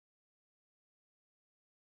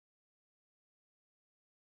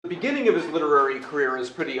beginning of his literary career is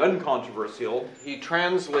pretty uncontroversial. He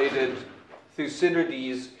translated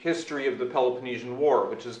Thucydides' History of the Peloponnesian War,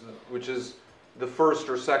 which is the first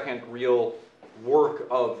or second real work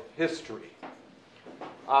of history.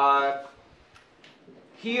 Hobbes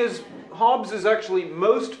is actually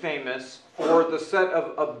most famous for the set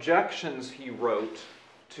of objections he wrote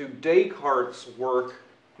to Descartes' work,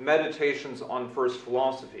 Meditations on First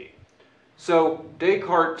Philosophy. So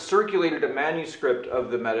Descartes circulated a manuscript of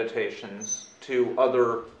the Meditations to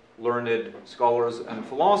other learned scholars and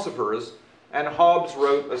philosophers, and Hobbes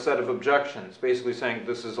wrote a set of objections, basically saying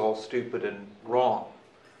this is all stupid and wrong,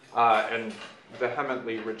 and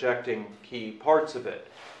vehemently rejecting key parts of it.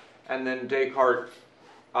 And then Descartes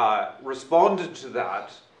responded to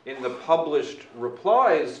that in the published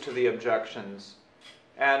replies to the objections,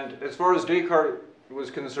 and as far as Descartes was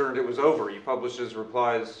concerned, it was over. He published his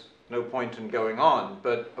replies, no point in going on.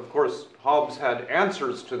 But of course, Hobbes had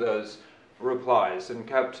answers to those replies and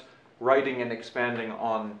kept writing and expanding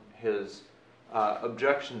on his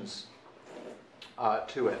objections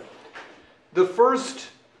to it. The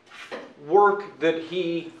first work that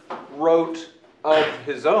he wrote of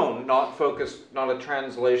his own, not a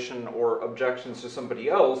translation or objections to somebody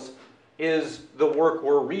else, is the work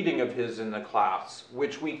we're reading of his in the class,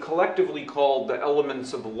 which we collectively call The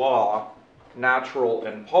Elements of Law, Natural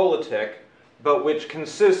and Politic, but which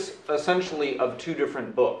consists essentially of two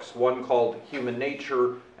different books, one called Human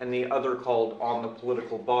Nature and the other called On the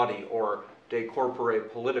Political Body, or De Corpore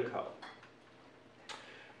Politico.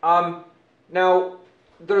 Now,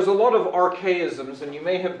 there's a lot of archaisms, and you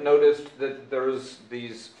may have noticed that there's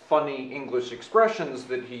these funny English expressions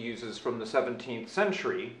that he uses from the 17th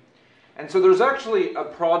century. And so there's actually a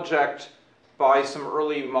project by some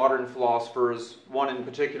early modern philosophers, one in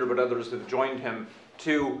particular, but others have joined him,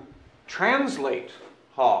 to translate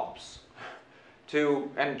Hobbes,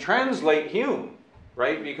 and translate Hume,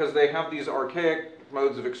 right? Because they have these archaic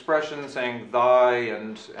modes of expression saying thy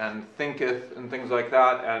and thinketh and things like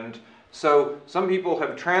that, and so some people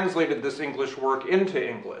have translated this English work into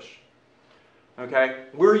English. Okay?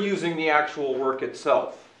 We're using the actual work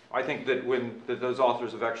itself. I think that those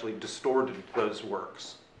authors have actually distorted those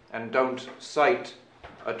works and don't cite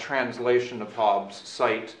a translation of Hobbes,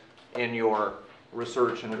 cite in your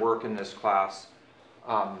research and work in this class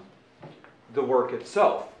the work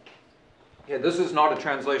itself. Yeah, this is not a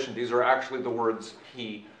translation. These are actually the words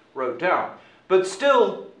he wrote down. But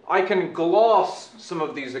still, I can gloss some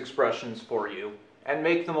of these expressions for you and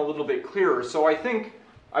make them a little bit clearer. So I think,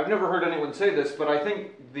 I've never heard anyone say this, but I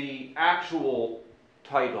think the actual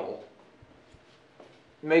title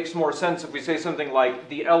makes more sense if we say something like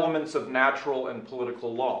The Elements of Natural and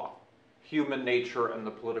Political Law, Human Nature and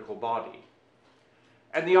the Political Body.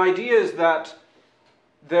 And the idea is that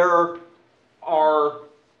there are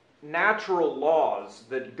natural laws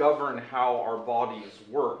that govern how our bodies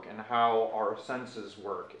work and how our senses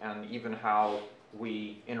work and even how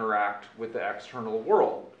we interact with the external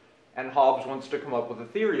world. And Hobbes wants to come up with a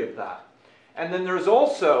theory of that. And then there's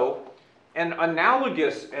also an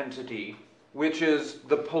analogous entity, which is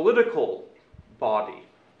the political body.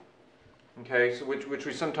 Okay, so which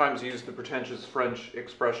we sometimes use the pretentious French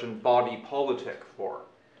expression body politic for.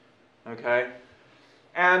 Okay?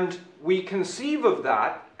 And we conceive of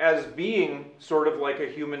that as being sort of like a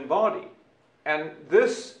human body. And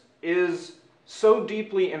this is so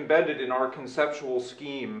deeply embedded in our conceptual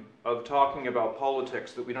scheme of talking about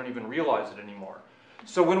politics that we don't even realize it anymore.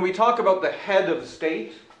 So when we talk about the head of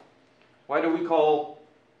state, why do we talk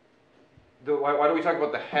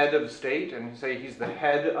about the head of state and say he's the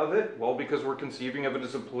head of it? Well, because we're conceiving of it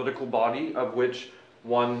as a political body of which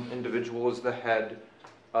one individual is the head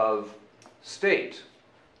of state.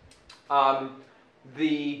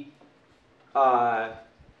 The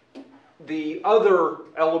other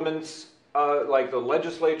elements, like the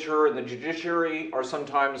legislature and the judiciary, are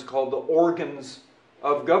sometimes called the organs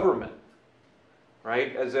of government,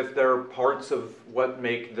 right? As if they're parts of what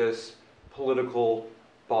make this political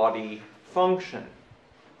body function.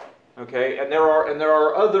 Okay, and there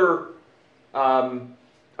are other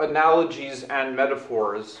analogies and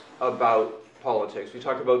metaphors about politics. We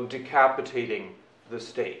talk about decapitating the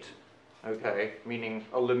state. Okay, meaning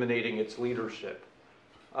eliminating its leadership.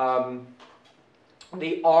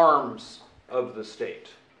 The arms of the state,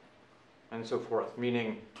 and so forth,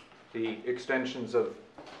 meaning the extensions of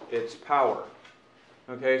its power.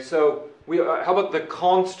 Okay, so how about the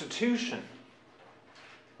Constitution,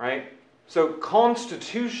 right? So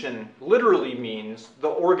Constitution literally means the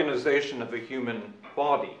organization of a human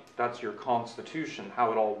body. That's your constitution,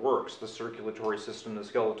 how it all works, the circulatory system, the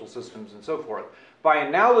skeletal systems, and so forth. By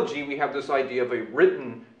analogy, we have this idea of a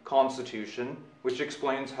written constitution, which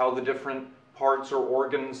explains how the different parts or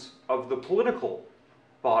organs of the political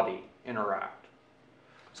body interact.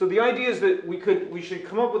 So the idea is that we should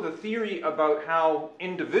come up with a theory about how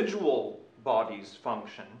individual bodies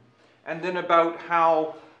function, and then about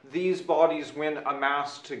how these bodies, when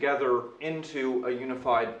amassed together into a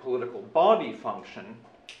unified political body, function.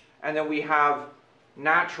 And then we have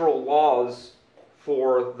natural laws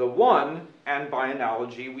for the one, and by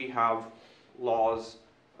analogy, we have laws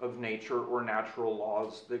of nature or natural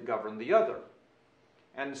laws that govern the other.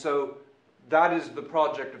 And so that is the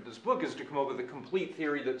project of this book, is to come up with a complete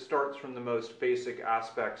theory that starts from the most basic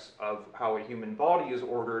aspects of how a human body is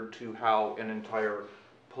ordered to how an entire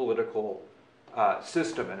political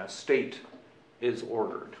system and a state is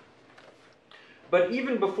ordered. But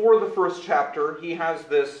even before the first chapter, he has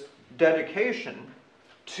this dedication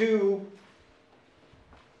to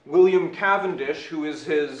William Cavendish, who is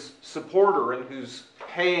his supporter and who's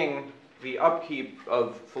paying the upkeep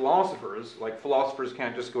of philosophers. Like, philosophers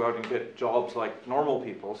can't just go out and get jobs like normal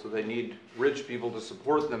people, so they need rich people to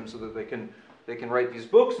support them so that they can write these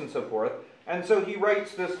books and so forth. And so he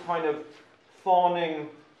writes this kind of fawning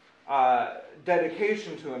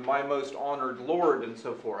dedication to him, my most honored lord, and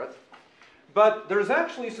so forth. But there's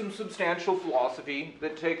actually some substantial philosophy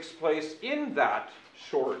that takes place in that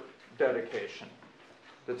short dedication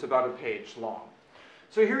that's about a page long.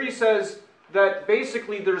 So here he says that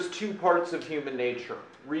basically there's two parts of human nature,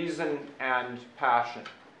 reason and passion.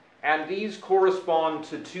 And these correspond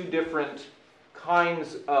to two different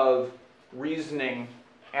kinds of reasoning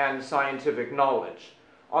and scientific knowledge.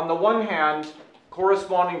 On the one hand,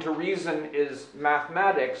 corresponding to reason is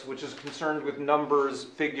mathematics, which is concerned with numbers,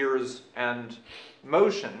 figures, and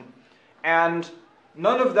motion. And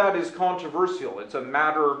none of that is controversial. It's a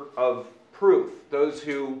matter of proof. Those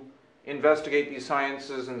who investigate these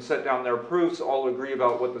sciences and set down their proofs all agree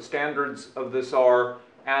about what the standards of this are,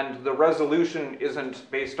 and the resolution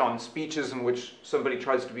isn't based on speeches in which somebody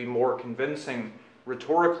tries to be more convincing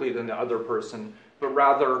rhetorically than the other person, but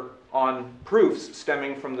rather on proofs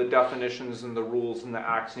stemming from the definitions and the rules and the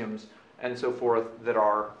axioms and so forth that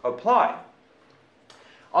are applied.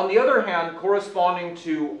 On the other hand, corresponding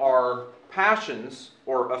to our passions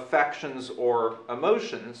or affections or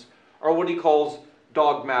emotions are what he calls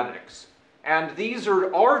dogmatics. And these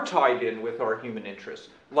are tied in with our human interests.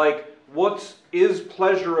 Like, is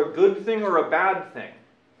pleasure a good thing or a bad thing?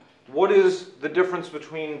 What is the difference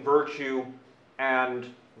between virtue and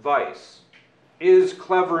vice? Is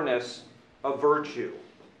cleverness a virtue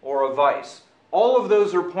or a vice? All of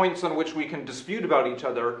those are points on which we can dispute about each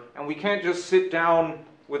other, and we can't just sit down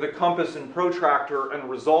with a compass and protractor and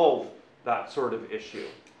resolve that sort of issue.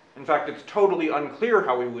 In fact, it's totally unclear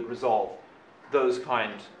how we would resolve those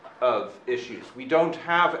kind of issues. We don't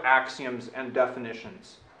have axioms and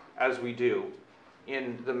definitions as we do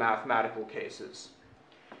in the mathematical cases.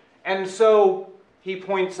 And so he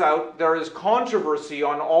points out there is controversy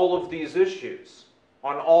on all of these issues,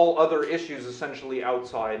 on all other issues essentially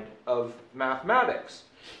outside of mathematics.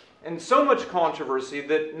 And so much controversy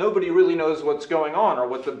that nobody really knows what's going on or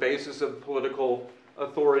what the basis of political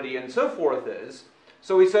authority and so forth is.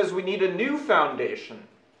 So he says we need a new foundation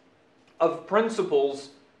of principles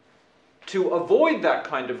to avoid that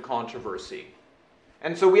kind of controversy.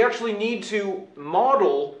 And so we actually need to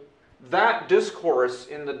model that discourse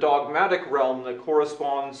in the dogmatic realm that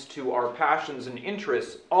corresponds to our passions and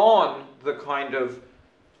interests on the kind of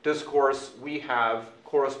discourse we have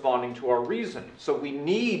corresponding to our reason. So we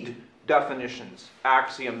need definitions,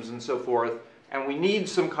 axioms, and so forth, and we need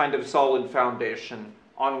some kind of solid foundation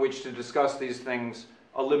on which to discuss these things,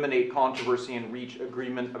 eliminate controversy, and reach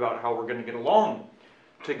agreement about how we're going to get along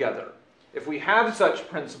together. If we have such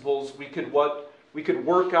principles, we could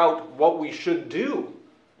work out what we should do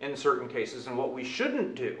in certain cases and what we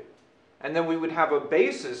shouldn't do. And then we would have a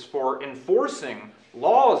basis for enforcing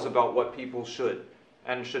laws about what people should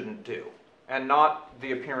and shouldn't do, and not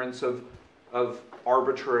the appearance of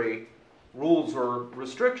arbitrary rules or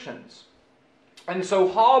restrictions. And so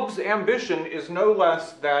Hobbes' ambition is no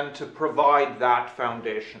less than to provide that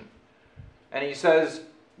foundation. And he says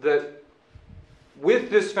that with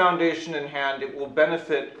this foundation in hand, it will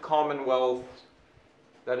benefit commonwealth,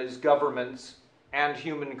 that is governments, and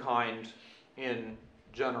humankind in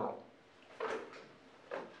general.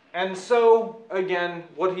 And so, again,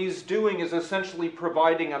 what he's doing is essentially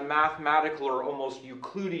providing a mathematical or almost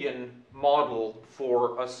Euclidean model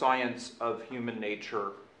for a science of human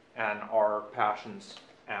nature and our passions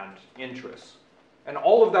and interests. And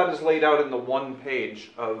all of that is laid out in the one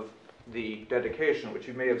page of the dedication, which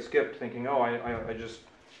you may have skipped thinking, oh, I just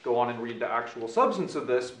go on and read the actual substance of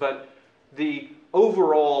this, but the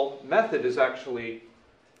overall method is actually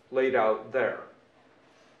laid out there.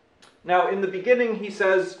 Now, in the beginning, he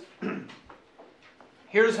says,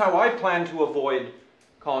 here's how I plan to avoid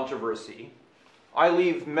controversy. I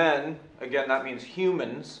leave men, again, that means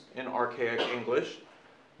humans in archaic English,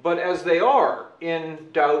 but as they are in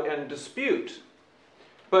doubt and dispute,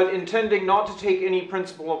 but intending not to take any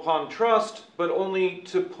principle upon trust, but only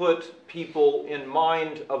to put people in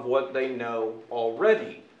mind of what they know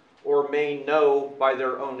already, or may know by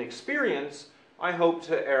their own experience, I hope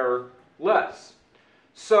to err less.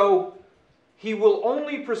 So he will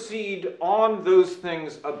only proceed on those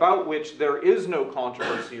things about which there is no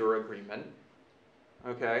controversy or agreement,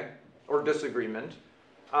 okay, or disagreement.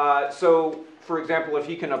 So, for example, if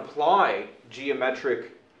he can apply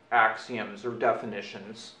geometric axioms or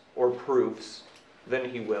definitions or proofs, then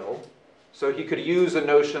he will. So he could use a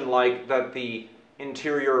notion like that the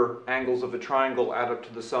interior angles of a triangle add up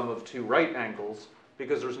to the sum of two right angles,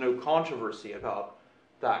 because there's no controversy about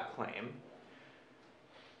that claim.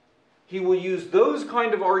 He will use those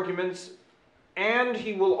kind of arguments, and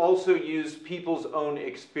he will also use people's own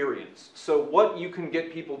experience. So what you can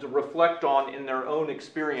get people to reflect on in their own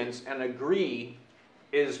experience and agree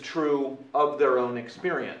is true of their own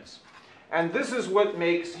experience. And this is what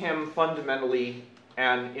makes him fundamentally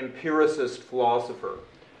an empiricist philosopher.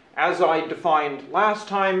 As I defined last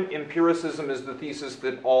time, empiricism is the thesis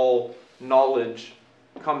that all knowledge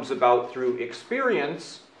comes about through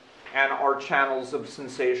experience and our channels of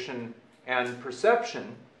sensation and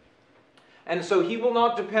perception. And so he will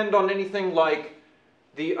not depend on anything like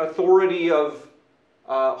the authority of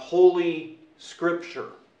holy scripture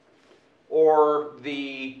or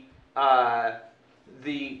the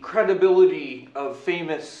credibility of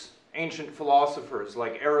famous ancient philosophers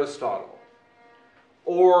like Aristotle,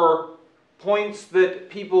 or points that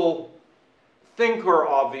people think are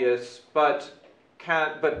obvious but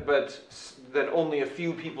that only a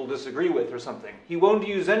few people disagree with or something. He won't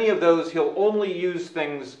use any of those. He'll only use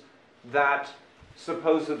things that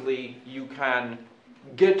supposedly you can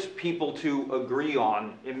get people to agree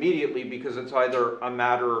on immediately, because it's either a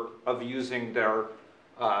matter of using their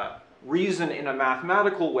reason in a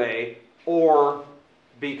mathematical way, or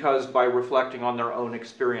because by reflecting on their own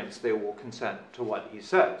experience they will consent to what he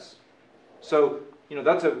says. So, you know,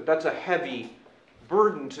 that's a heavy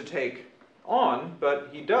burden to take on, but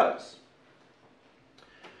he does.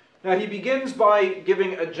 Now he begins by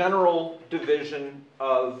giving a general division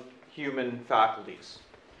of human faculties.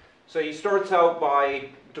 So he starts out by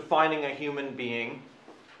defining a human being,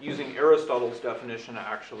 using Aristotle's definition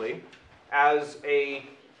actually, as a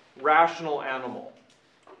rational animal.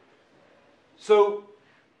 So,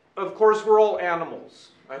 of course, we're all animals.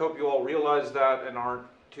 I hope you all realize that and aren't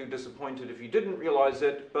too disappointed if you didn't realize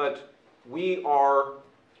it, but we are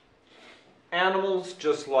animals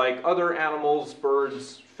just like other animals,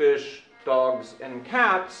 birds, fish, dogs, and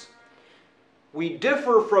cats. We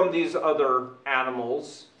differ from these other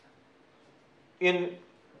animals in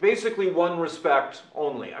basically one respect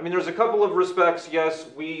only. I mean, there's a couple of respects. Yes,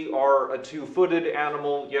 we are a two-footed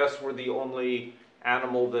animal. Yes, we're the only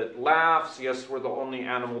animal that laughs. Yes, we're the only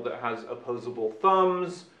animal that has opposable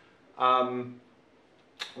thumbs.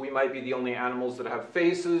 We might be the only animals that have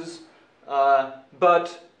faces.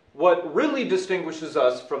 But what really distinguishes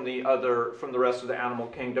us from the rest of the animal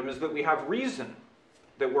kingdom is that we have reason,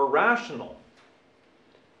 that we're rational,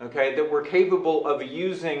 okay, that we're capable of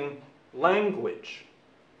using language,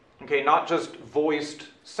 okay, not just voiced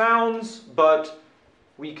sounds, but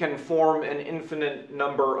we can form an infinite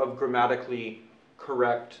number of grammatically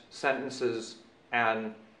correct sentences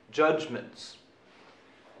and judgments.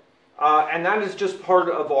 And that is just part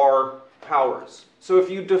of our powers. So if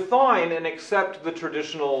you define and accept the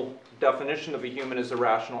traditional definition of a human as a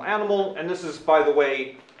rational animal, and this is, by the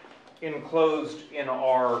way, enclosed in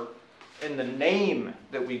the name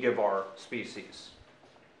that we give our species,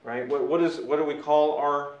 right? What do we call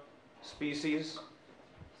our species?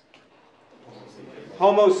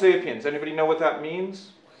 Homo sapiens. Anybody know what that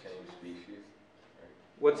means? Same species. Right?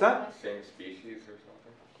 What's that? Same species or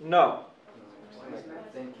something? No.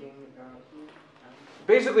 Thinking.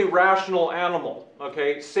 Basically, rational animal.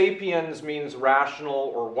 Okay, sapiens means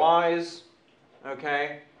rational or wise.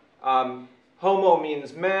 Okay, homo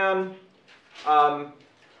means man.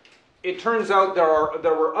 It turns out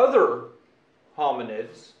there were other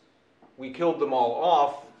hominids. We killed them all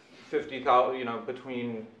off 50,000,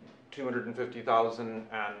 between 250,000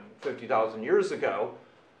 and 50,000 years ago.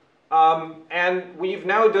 And we've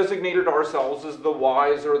now designated ourselves as the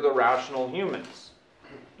wise or the rational humans.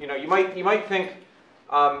 You know, you might think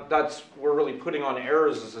we're really putting on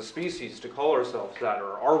airs as a species to call ourselves that,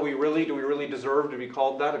 or are we really? Do we really deserve to be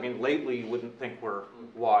called that? I mean, lately you wouldn't think we're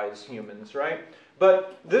wise humans, right?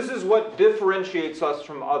 But this is what differentiates us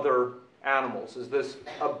from other animals, is this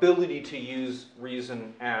ability to use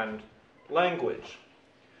reason and language.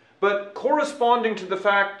 But corresponding to the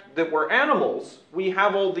fact that we're animals, we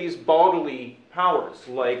have all these bodily powers,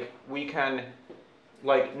 like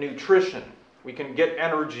nutrition. We can get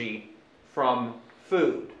energy from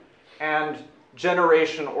food, and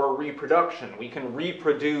generation or reproduction. We can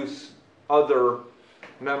reproduce other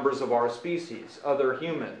members of our species, other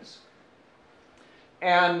humans.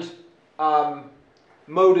 And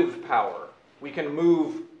motive power. We can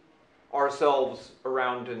move ourselves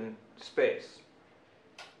around in space.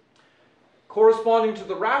 Corresponding to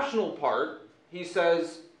the rational part, he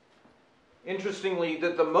says, interestingly,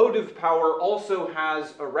 that the motive power also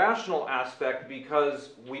has a rational aspect, because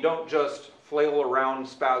we don't just flail around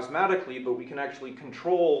spasmodically, but we can actually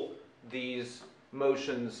control these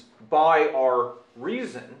motions by our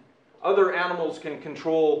reason. Other animals can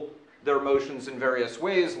control their motions in various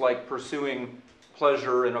ways, like pursuing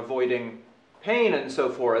pleasure and avoiding pain and so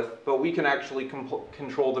forth, but we can actually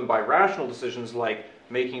control them by rational decisions, like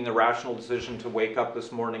making the rational decision to wake up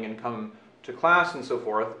this morning and come to class and so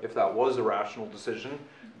forth, if that was a rational decision.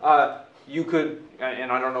 You could,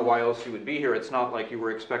 and I don't know why else you would be here, it's not like you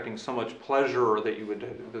were expecting so much pleasure, or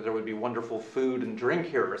that there would be wonderful food and drink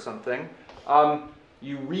here or something.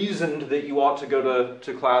 You reasoned that you ought to go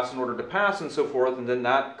to class in order to pass and so forth, and then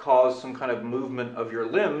that caused some kind of movement of your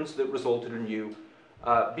limbs that resulted in you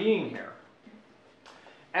being here.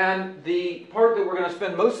 And the part that we're going to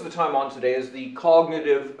spend most of the time on today is the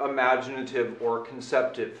cognitive, imaginative, or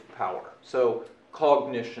conceptive power. So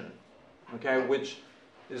cognition, okay, which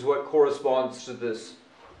is what corresponds to this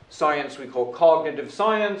science we call cognitive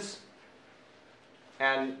science,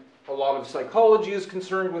 and a lot of psychology is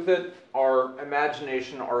concerned with it. Our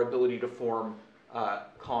imagination, our ability to form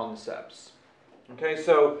concepts. Okay,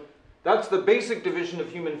 so that's the basic division of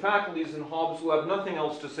human faculties, and Hobbes will have nothing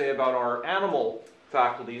else to say about our animal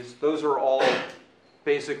faculties. Those are all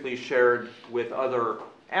basically shared with other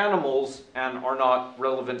animals and are not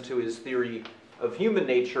relevant to his theory of human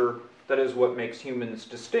nature. That is what makes humans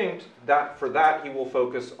distinct. For that he will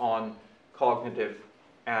focus on cognitive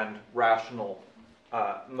and rational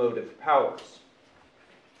motive powers.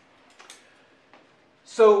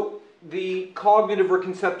 So the cognitive or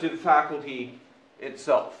conceptive faculty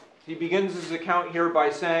itself. He begins his account here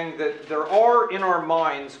by saying that there are in our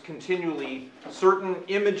minds continually certain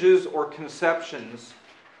images or conceptions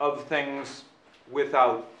of things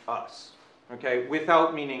without us. Okay,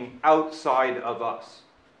 without meaning outside of us.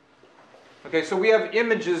 Okay, so we have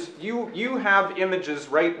images, you have images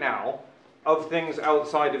right now of things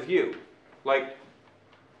outside of you. Like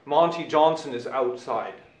Monty Johnson is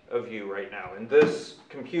outside of you right now, and this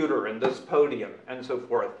computer and this podium and so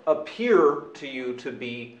forth appear to you to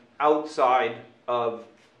be outside of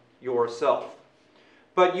yourself.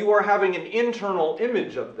 But you are having an internal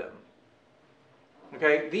image of them.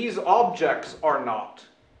 Okay, these objects are not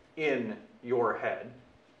in your head,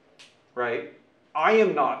 right? I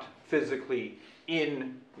am not physically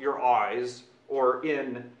in your eyes or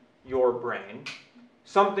in your brain.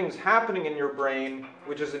 Something's happening in your brain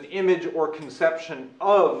which is an image or conception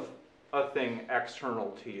of a thing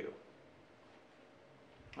external to you.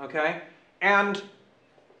 Okay? And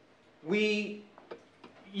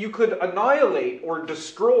you could annihilate or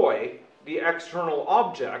destroy the external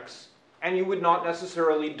objects, and you would not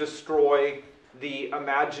necessarily destroy the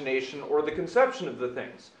imagination or the conception of the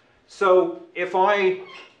things. So if I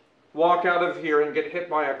walk out of here and get hit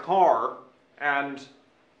by a car and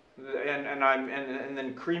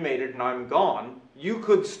then cremated and I'm gone, you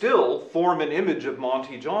could still form an image of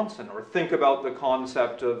Monty Johnson or think about the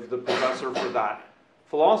concept of the professor for that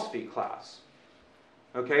philosophy class.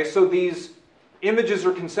 Okay, so these images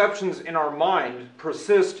or conceptions in our mind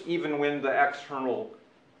persist even when the external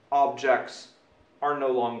objects are no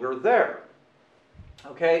longer there.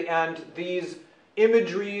 Okay, and these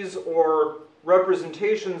imageries or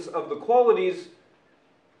representations of the qualities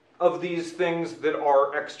of these things that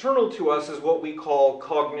are external to us is what we call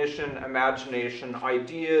cognition, imagination,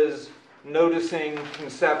 ideas, noticing,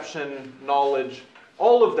 conception, knowledge.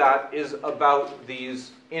 All of that is about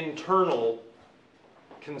these internal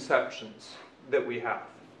conceptions that we have.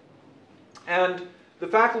 And the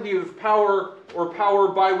faculty of power, or power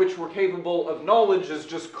by which we're capable of knowledge, is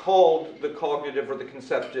just called the cognitive or the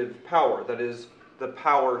conceptive power. That is, the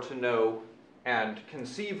power to know and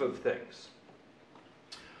conceive of things.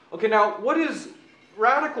 Okay, now what is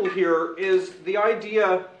radical here is the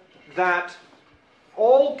idea that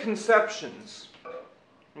all conceptions,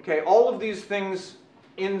 okay, all of these things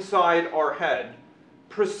inside our head,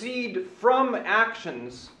 proceed from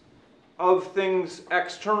actions of things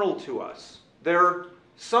external to us. They're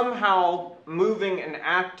somehow moving and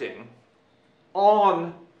acting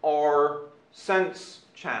on our sense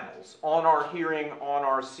channels, on our hearing, on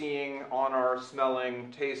our seeing, on our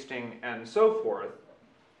smelling, tasting, and so forth.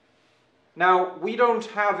 Now, we don't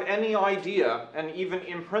have any idea, and even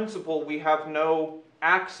in principle, we have no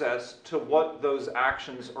access to what those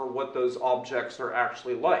actions or what those objects are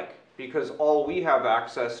actually like, because all we have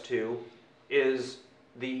access to is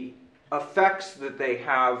the effects that they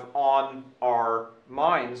have on our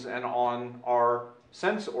minds and on our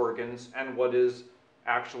sense organs and what is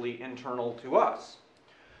actually internal to us.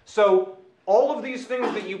 So all of these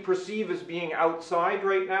things that you perceive as being outside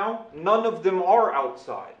right now, none of them are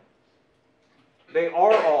outside. They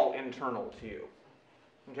are all internal to you.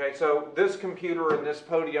 Okay, so this computer and this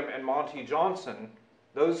podium and Monty Johnson,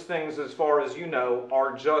 those things, as far as you know,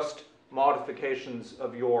 are just modifications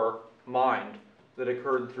of your mind that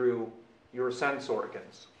occurred through your sense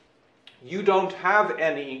organs. You don't have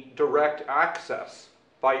any direct access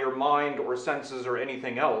by your mind or senses or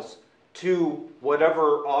anything else to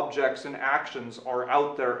whatever objects and actions are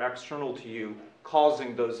out there external to you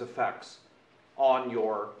causing those effects on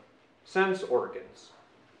your sense organs.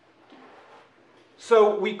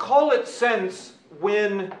 So we call it sense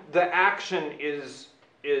when the action is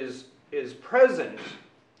present,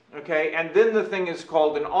 okay, and then the thing is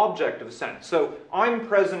called an object of sense. So I'm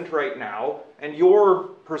present right now, and you're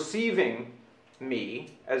perceiving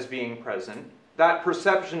me as being present. That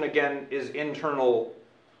perception, again, is internal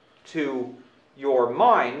to your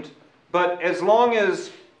mind, but as long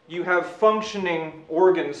as you have functioning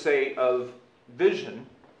organs, say, of vision,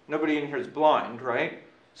 nobody in here is blind, right?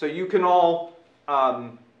 So you can all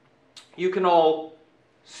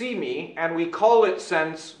see me, and we call it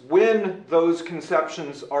sense when those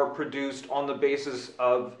conceptions are produced on the basis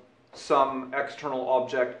of some external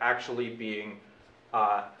object actually being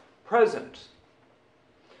present.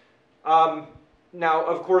 Now,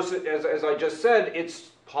 of course, as I just said,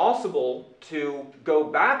 it's possible to go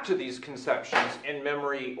back to these conceptions in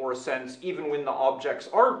memory or sense even when the objects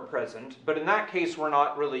aren't present, but in that case we're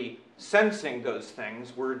not really sensing those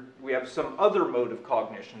things. We have some other mode of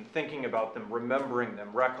cognition, thinking about them, remembering them,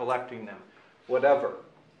 recollecting them, whatever.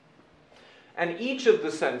 And each of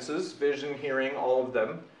the senses, vision, hearing, all of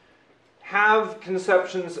them, have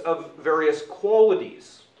conceptions of various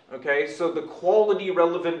qualities. Okay, so the quality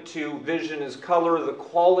relevant to vision is color, the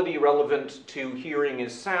quality relevant to hearing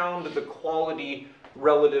is sound, the quality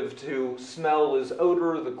relative to smell is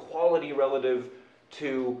odor, the quality relative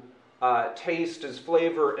to taste is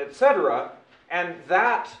flavor, etc. And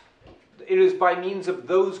that, it is by means of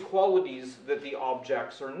those qualities that the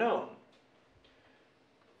objects are known.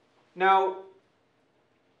 Now,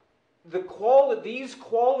 these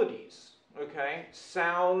qualities, okay,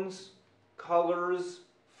 sounds, colors,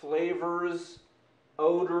 flavors,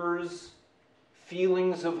 odors,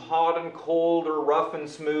 feelings of hot and cold or rough and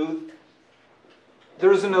smooth,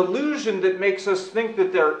 there's an illusion that makes us think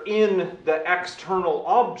that they're in the external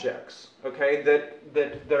objects, okay? That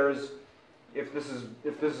there's, if this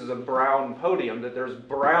is a brown podium, that there's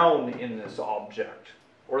brown in this object,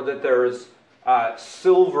 or that there's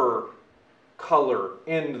silver color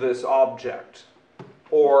in this object,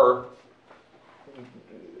 or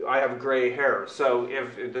I have gray hair, so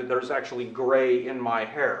if there's actually gray in my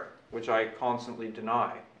hair, which I constantly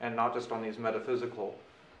deny, and not just on these metaphysical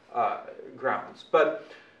grounds. But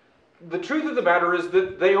the truth of the matter is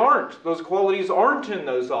that they aren't. Those qualities aren't in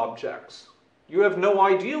those objects. You have no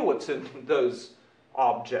idea what's in those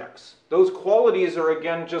objects. Those qualities are,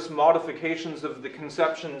 again, just modifications of the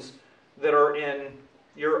conceptions that are in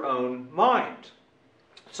your own mind.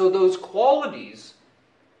 So those qualities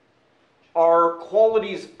are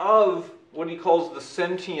qualities of what he calls the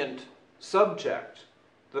sentient subject,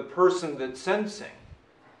 the person that's sensing.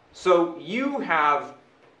 So you have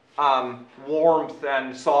warmth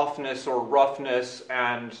and softness or roughness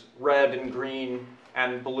and red and green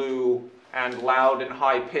and blue and loud and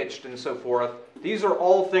high-pitched and so forth. These are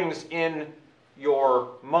all things in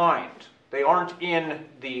your mind. They aren't in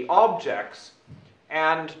the objects,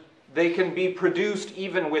 and they can be produced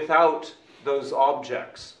even without those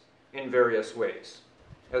objects in various ways,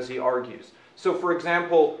 as he argues. So, for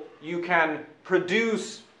example, you can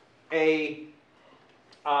produce a,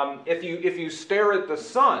 if you stare at the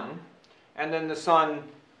sun, and then the sun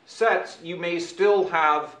sets, you may still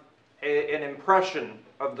have an impression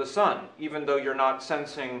of the sun, even though you're not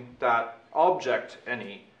sensing that object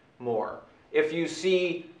anymore. If you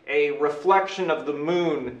see a reflection of the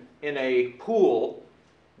moon in a pool,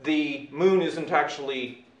 the moon isn't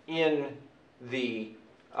actually in the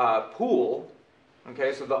pool.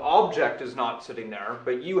 Okay, so the object is not sitting there,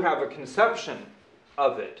 but you have a conception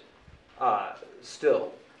of it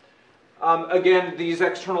still. Again, these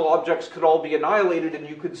external objects could all be annihilated and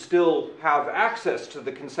you could still have access to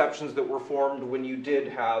the conceptions that were formed when you did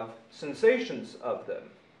have sensations of them.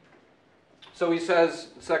 So he says,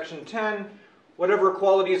 section 10, whatever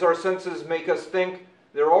qualities our senses make us think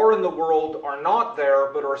there are in the world are not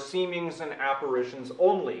there, but are seemings and apparitions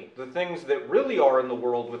only. The things that really are in the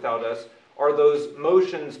world without us are those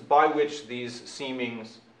motions by which these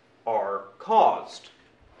seemings are caused.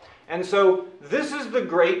 And so this is the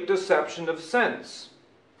great deception of sense,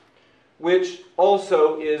 which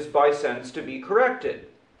also is by sense to be corrected.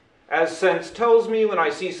 As sense tells me when I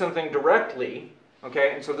see something directly,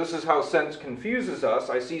 okay, and so this is how sense confuses us.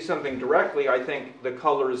 I see something directly, I think the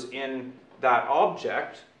color's in that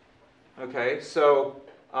object. Okay, so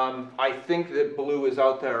I think that blue is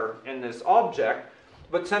out there in this object,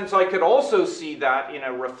 but since I could also see that in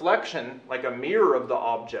a reflection, like a mirror of the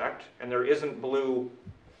object, and there isn't blue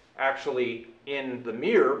actually in the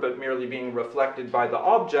mirror, but merely being reflected by the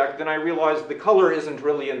object, then I realize the color isn't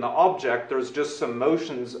really in the object. There's just some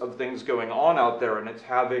motions of things going on out there, and it's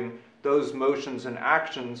having those motions and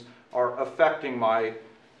actions are affecting my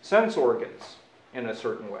sense organs in a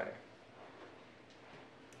certain way.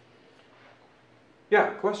 Yeah,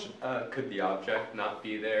 question? Could the object not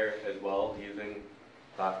be there as well, using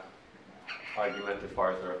that argument as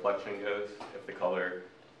far as the reflection goes? If the color,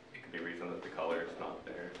 it could be reason that the color is not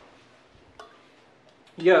there.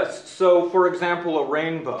 Yes, so for example, a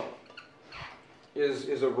rainbow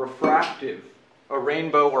is a refractive, a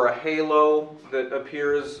rainbow or a halo that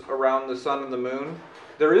appears around the sun and the moon.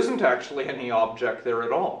 There isn't actually any object there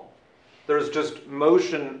at all. There's just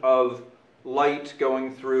motion of light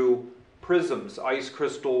going through prisms, ice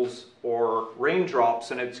crystals, or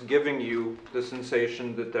raindrops, and it's giving you the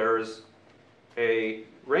sensation that there's a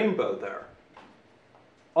rainbow there.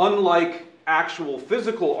 Unlike actual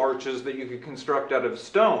physical arches that you could construct out of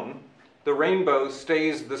stone, the rainbow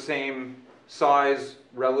stays the same size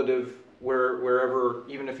relative wherever,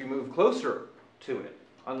 even if you move closer to it,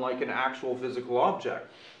 unlike an actual physical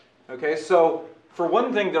object. Okay, so for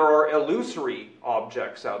one thing, there are illusory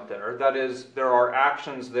objects out there. That is, there are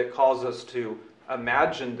actions that cause us to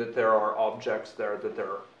imagine that there are objects there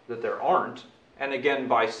that there aren't. And again,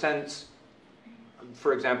 by sense,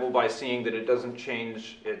 for example, by seeing that it doesn't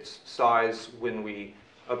change its size when we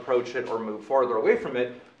approach it or move farther away from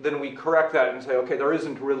it, then we correct that and say, okay, that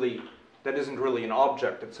isn't really an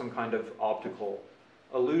object. It's some kind of optical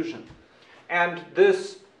illusion. And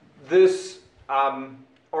this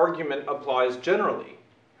argument applies generally.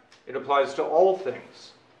 It applies to all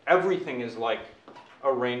things. Everything is like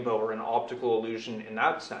a rainbow or an optical illusion in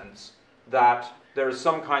that sense, that there's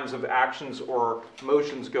some kinds of actions or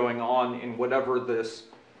motions going on in whatever this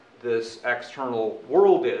external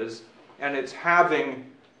world is, and it's having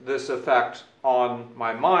this effect on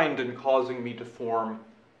my mind and causing me to form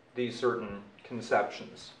these certain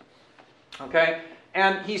conceptions. Okay?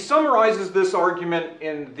 And he summarizes this argument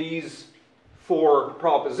in these 4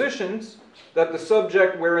 propositions: that the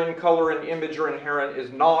subject wherein color and image are inherent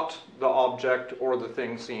is not the object or the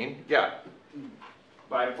thing seen. Yeah?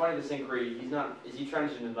 By applying this inquiry, is he trying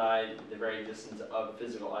to deny the very existence of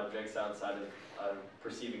physical objects outside of a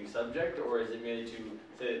perceiving subject, or is it merely to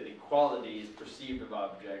say that the qualities perceived of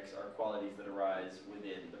objects are qualities that arise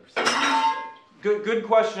within the perceiving subject? Good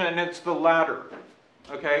question, and it's the latter.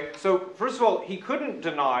 Okay, so first of all, he couldn't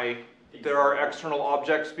deny there are external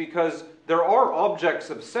objects because there are objects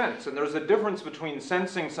of sense, and there's a difference between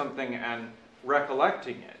sensing something and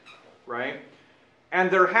recollecting it, right? And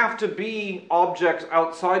there have to be objects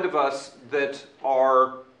outside of us that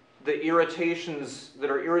are the irritations that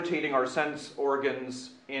are irritating our sense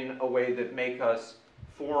organs in a way that make us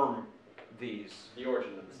form these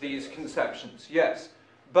conceptions. Yes,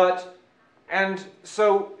 and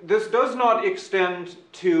so this does not extend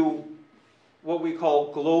to what we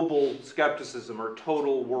call global skepticism or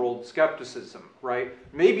total world skepticism, right?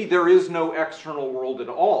 Maybe there is no external world at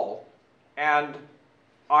all, and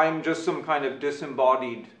I'm just some kind of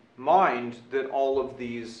disembodied mind that all of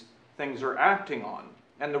these things are acting on.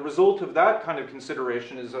 And the result of that kind of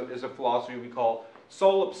consideration is a philosophy we call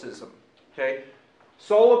solipsism. Okay?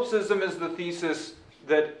 Solipsism is the thesis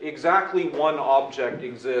that exactly one object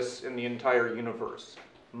exists in the entire universe.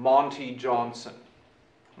 Monty Johnson.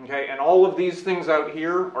 Okay, and all of these things out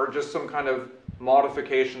here are just some kind of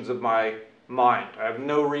modifications of my mind. I have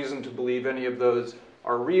no reason to believe any of those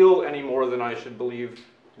are real any more than I should believe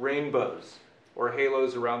rainbows or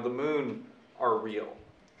halos around the moon are real.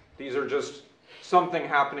 These are just something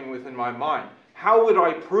happening within my mind. How would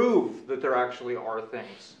I prove that there actually are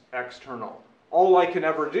things external? All I can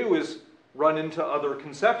ever do is run into other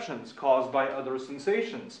conceptions caused by other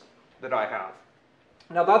sensations that I have.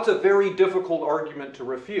 Now that's a very difficult argument to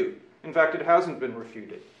refute. In fact, it hasn't been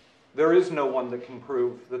refuted. There is no one that can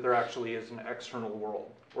prove that there actually is an external world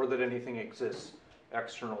or that anything exists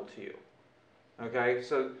external to you. Okay,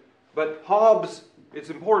 but Hobbes, it's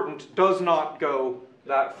important, does not go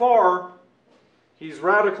that far. He's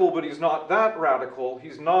radical, but he's not that radical.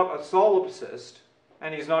 He's not a solipsist,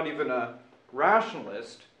 and he's not even a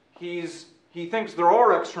rationalist. He thinks there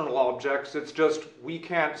are external objects, it's just we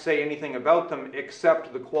can't say anything about them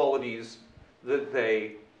except the qualities that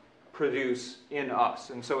they produce in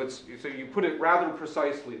us. And so you put it rather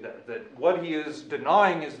precisely that what he is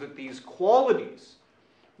denying is that these qualities,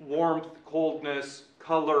 warmth, coldness,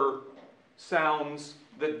 color, sounds,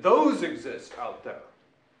 that those exist out there.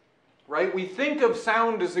 Right? We think of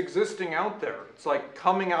sound as existing out there. It's like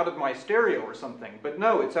coming out of my stereo or something. But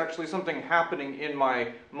no, it's actually something happening in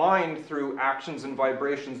my mind through actions and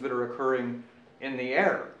vibrations that are occurring in the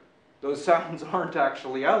air. Those sounds aren't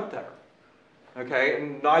actually out there. Okay?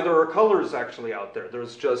 And neither are colors actually out there.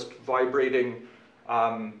 There's just vibrating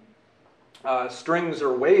strings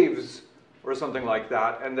or waves or something like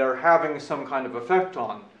that, and they're having some kind of effect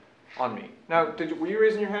on me. Now, were you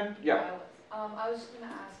raising your hand? Yeah. I was just going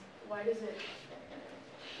to ask, why does it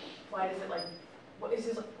like, what is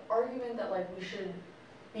his argument that like we should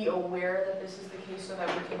be aware that this is the case so that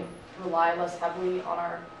we can rely less heavily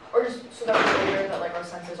on or just so that we're aware that like our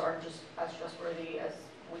senses aren't just as trustworthy as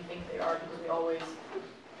we think they are, because we always,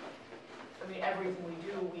 everything we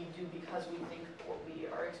do because we think what we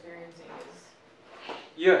are experiencing is.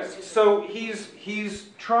 Yes, so he's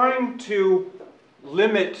trying to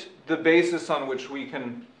limit the basis on which we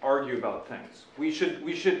can argue about things. We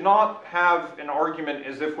should not have an argument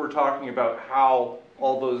as if we're talking about how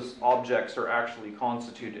all those objects are actually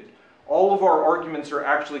constituted. All of our arguments are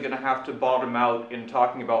actually going to have to bottom out in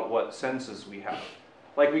talking about what senses we have.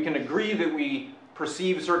 Like we can agree that we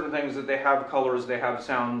perceive certain things, that they have colors, they have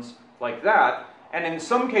sounds, like that. And in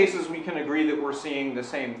some cases we can agree that we're seeing the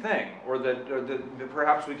same thing, or that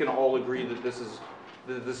perhaps we can all agree that this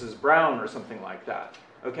is brown or something like that.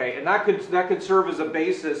 Okay, and that could serve as a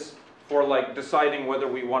basis for like deciding whether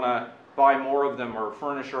we want to buy more of them or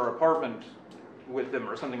furnish our apartment with them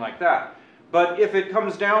or something like that. But if it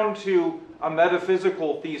comes down to a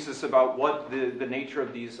metaphysical thesis about what the nature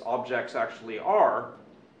of these objects actually are,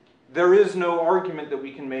 there is no argument that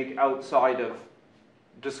we can make outside of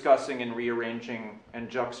discussing and rearranging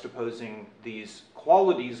and juxtaposing these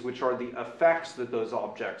qualities, which are the effects that those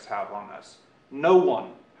objects have on us. No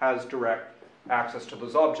one has direct access to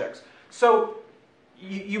those objects. So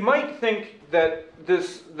you might think that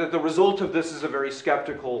the result of this is a very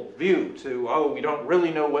skeptical view to, oh, we don't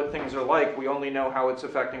really know what things are like, we only know how it's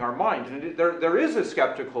affecting our mind. And there is a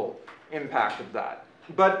skeptical impact of that.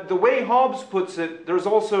 But the way Hobbes puts it, there's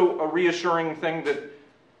also a reassuring thing that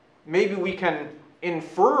maybe we can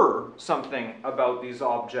infer something about these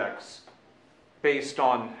objects based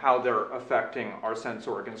on how they're affecting our sense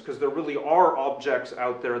organs, because there really are objects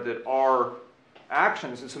out there that are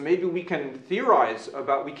actions, and so maybe we can theorize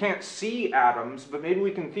about, we can't see atoms, but maybe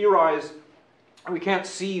we can theorize, we can't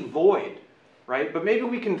see void, right? But maybe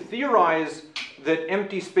we can theorize that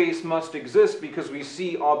empty space must exist because we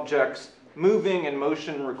see objects moving and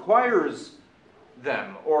motion requires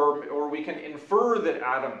them, or we can infer that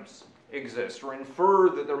atoms exist, or infer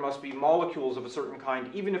that there must be molecules of a certain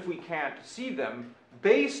kind, even if we can't see them,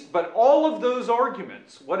 but all of those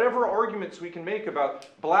arguments, whatever arguments we can make about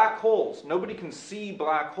black holes, nobody can see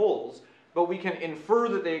black holes, but we can infer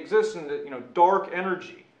that they exist in the, dark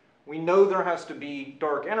energy. We know there has to be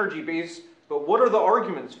dark energy based, but what are the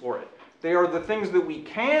arguments for it? They are the things that we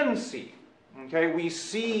can see. Okay, we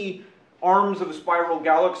see arms of spiral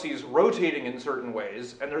galaxies rotating in certain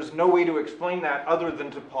ways, and there's no way to explain that other than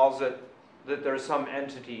to posit that there's some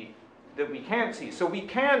entity that we can't see. So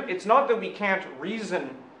it's not that we can't reason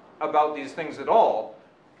about these things at all,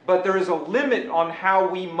 but there is a limit on how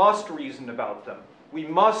we must reason about them. We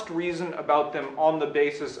must reason about them on the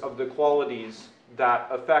basis of the qualities that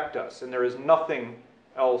affect us, and there is nothing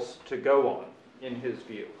else to go on in his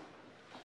view.